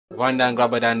One than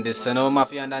Grabbadan this, you know,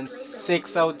 Mafian and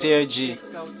Sixx out there, G.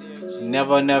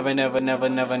 Never, never, never, never,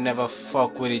 never, never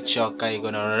fuck with it, Chuck. I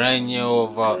gonna run you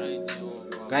over.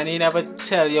 Can you never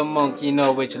tell your monkey, you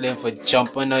know, which lane for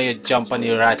jump? I know you jump on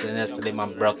the rat and that's the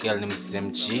man broke your limb,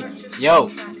 Slim G. Yo.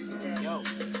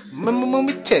 Let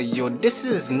me tell you, this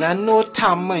is not no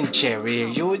Tom and Jerry.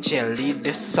 You jelly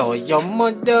this so your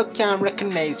mother can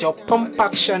recognize your pump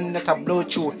action that I blow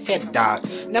through head, dog.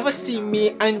 Never see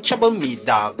me and trouble me,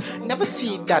 dog. Never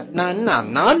see that,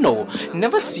 no.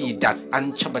 Never see that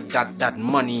and trouble that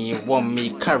money want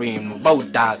me carrying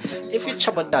bout, dog. If you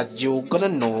trouble that, you gonna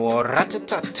know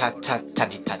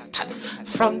rat-a-tat-tat-tat-tat-tat.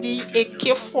 From the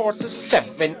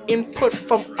AK-47 input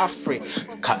from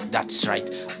Africa. That's right,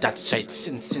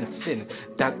 sin.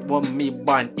 That one me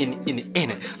born in.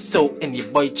 So any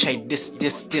boy try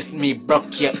this, me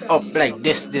broke you up like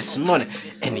this money.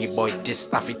 Any boy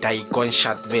this Africa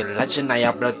gunshot will legendary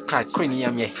blood clot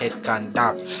cranium your head can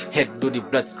dark. Head do the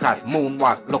blood clot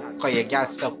moonwalk. Look how you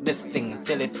gas up this thing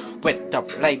till it wet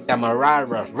up like the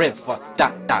Marara River.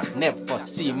 That never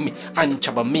see me and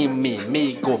trouble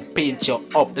me go paint you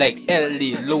up like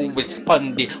Ellie Lewis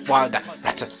Bundy Wilder.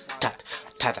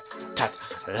 Tat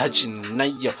legend na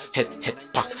your head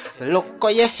pack. Look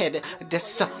on your head,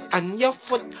 this on your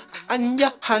foot, on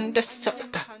your hand, this up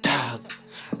dog.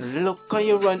 Look how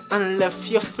you run and left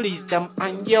your fleas them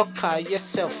and you call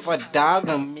yourself a dog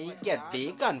and me get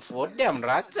big and for them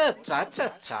rat.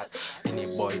 Any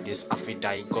boy this after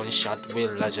die gunshot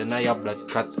will legend your blood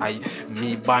cut I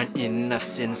me born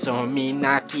innocent so me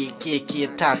na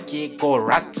taki go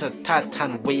rat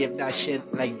and wave that shit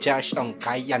like Josh on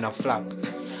Kai and a flap.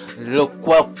 Look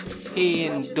what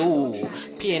pain do.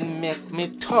 Pain make me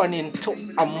turn into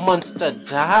a monster,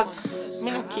 dog. Me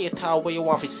no care how you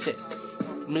want to sit.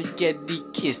 Me get the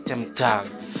kiss them, dog.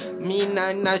 Me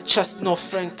not trust no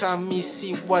friend. Can me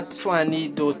see what Swanee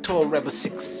do to Rebel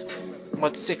Sixx.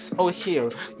 But Sixx out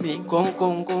here. Me gon'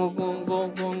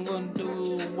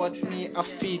 do what me a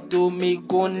fi do. Me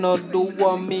gonna do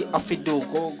what me a fi do.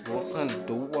 Go and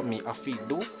do what me a fi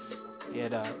do. Yeah,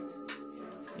 dog.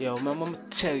 Yo, my mom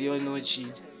tell you, you know, G,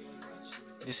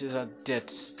 this is a dead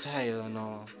style, you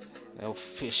know,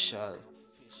 official.